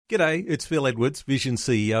G'day, it's Phil Edwards, Vision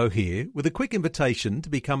CEO here, with a quick invitation to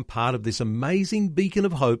become part of this amazing beacon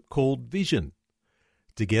of hope called Vision.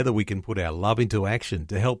 Together we can put our love into action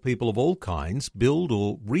to help people of all kinds build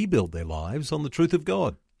or rebuild their lives on the truth of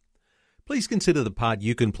God. Please consider the part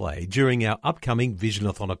you can play during our upcoming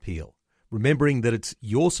Visionathon appeal, remembering that it's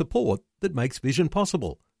your support that makes Vision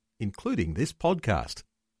possible, including this podcast.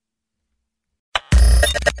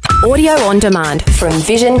 Audio on demand from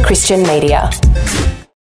Vision Christian Media.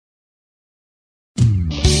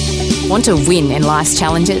 Want to win in life's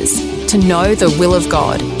challenges? To know the will of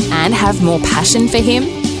God and have more passion for Him?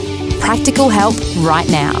 Practical help right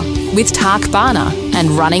now with Tak Bhana and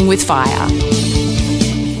Running with Fire.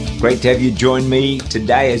 Great to have you join me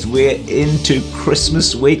today as we're into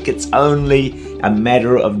Christmas week. It's only a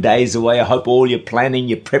matter of days away. I hope all your planning,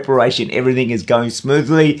 your preparation, everything is going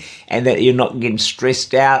smoothly and that you're not getting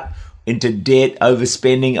stressed out into debt,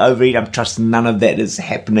 overspending, overeat. I'm trusting none of that is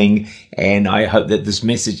happening, and I hope that this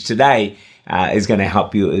message today is going to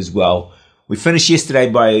help you as well. We finished yesterday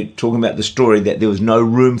by talking about the story that there was no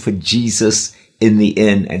room for Jesus in the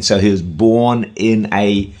inn, and so He was born in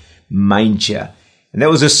a manger. And that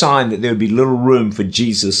was a sign that there would be little room for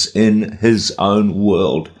Jesus in His own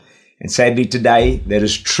world. And sadly today, that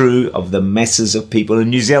is true of the masses of people in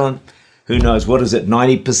New Zealand. Who knows, what is it,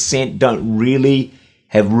 90% don't really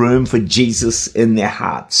have room for Jesus in their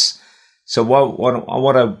hearts. So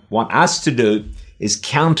what I want us to do is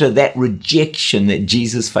counter that rejection that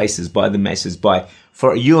Jesus faces by the masses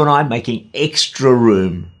for you and I making extra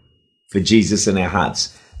room for Jesus in our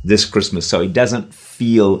hearts this Christmas so He doesn't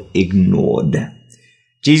feel ignored.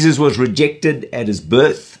 Jesus was rejected at His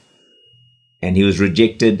birth and He was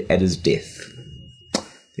rejected at His death.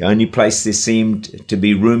 The only place there seemed to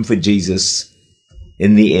be room for Jesus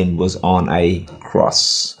in the end was on a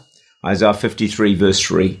cross. Isaiah 53 verse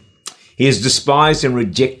 3. He is despised and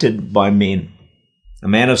rejected by men, a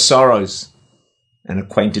man of sorrows and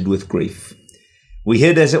acquainted with grief. We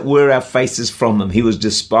hid, as it were, our faces from Him. He was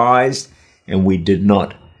despised and we did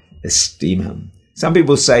not esteem Him. Some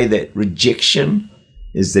people say that rejection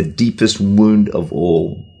is the deepest wound of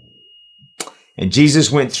all. And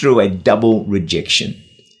Jesus went through a double rejection.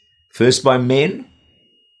 First by men,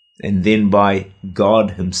 and then by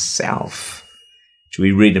God Himself, which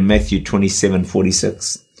we read in Matthew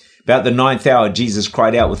 27:46. About the 9th hour, Jesus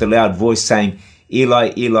cried out with a loud voice, saying,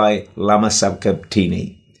 Eli, Eli, lama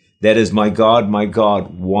sabachthani. That is, my God,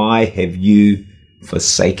 why have you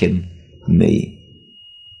forsaken me?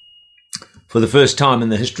 For the first time in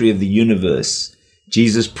the history of the universe,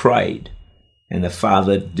 Jesus prayed, and the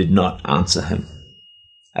Father did not answer Him.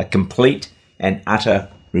 A complete and utter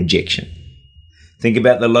rejection. Think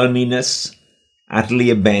about the loneliness,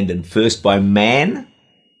 utterly abandoned, first by man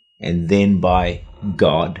and then by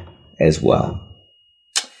God as well.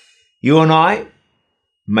 You and I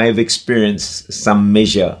may have experienced some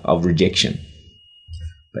measure of rejection,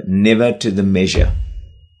 but never to the measure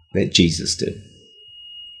that Jesus did.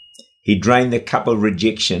 He drained the cup of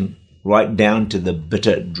rejection right down to the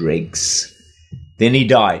bitter dregs. Then He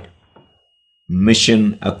died.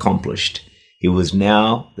 Mission accomplished. He was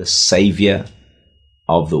now the Savior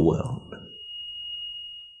of the world.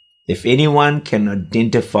 If anyone can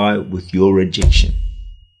identify with your rejection,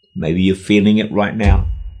 maybe you're feeling it right now.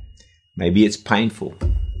 Maybe it's painful.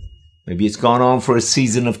 Maybe it's gone on for a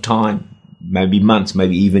season of time, maybe months,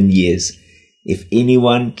 maybe even years. If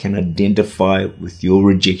anyone can identify with your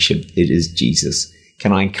rejection, it is Jesus.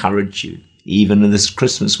 Can I encourage you, even in this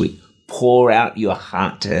Christmas week, pour out your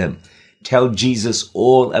heart to Him. Tell Jesus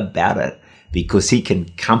all about it, because He can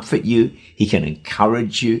comfort you, He can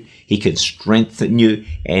encourage you, He can strengthen you,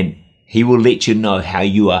 and He will let you know how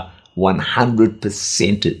you are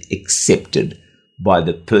 100% accepted by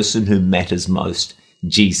the person who matters most,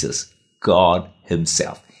 Jesus, God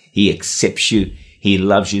Himself. He accepts you, He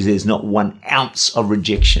loves you. There's not 1 ounce of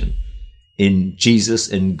rejection in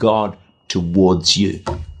Jesus and God towards you.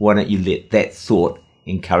 Why don't you let that thought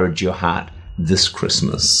encourage your heart this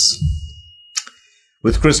Christmas?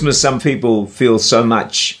 With Christmas, some people feel so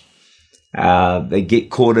much, they get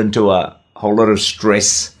caught into a whole lot of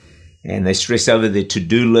stress, and they stress over their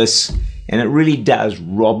to-do lists, and it really does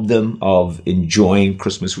rob them of enjoying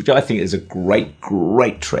Christmas, which I think is a great,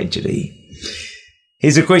 great tragedy.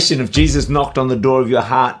 Here's a question. If Jesus knocked on the door of your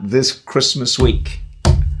heart this Christmas week,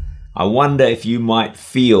 I wonder if you might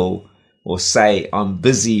feel or say, I'm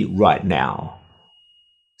busy right now.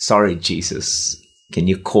 Sorry, Jesus, can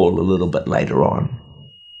you call a little bit later on?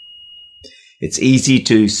 It's easy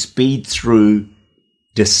to speed through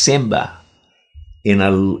December in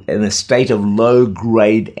a state of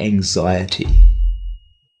low-grade anxiety.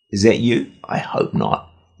 Is that you? I hope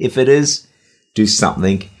not. If it is, do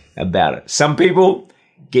something about it. Some people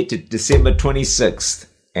get to December 26th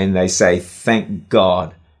and they say, thank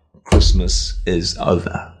God Christmas is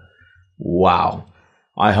over. Wow.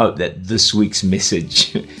 I hope that this week's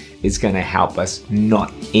message is going to help us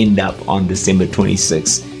not end up on December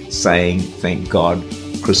 26th saying, thank God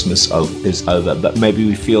Christmas is over. But maybe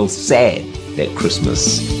we feel sad that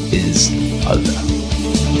Christmas is over.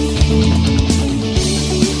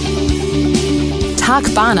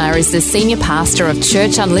 Tak Bhana is the Senior Pastor of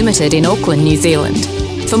Church Unlimited in Auckland, New Zealand.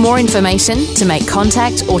 For more information, to make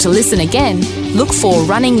contact or to listen again, look for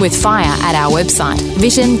Running with Fire at our website,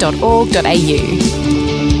 vision.org.au.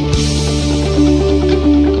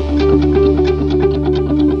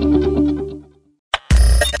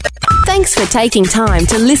 Thanks for taking time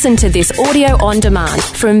to listen to this audio on demand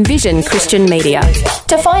from Vision Christian Media.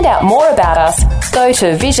 To find out more about us, go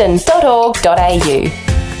to vision.org.au.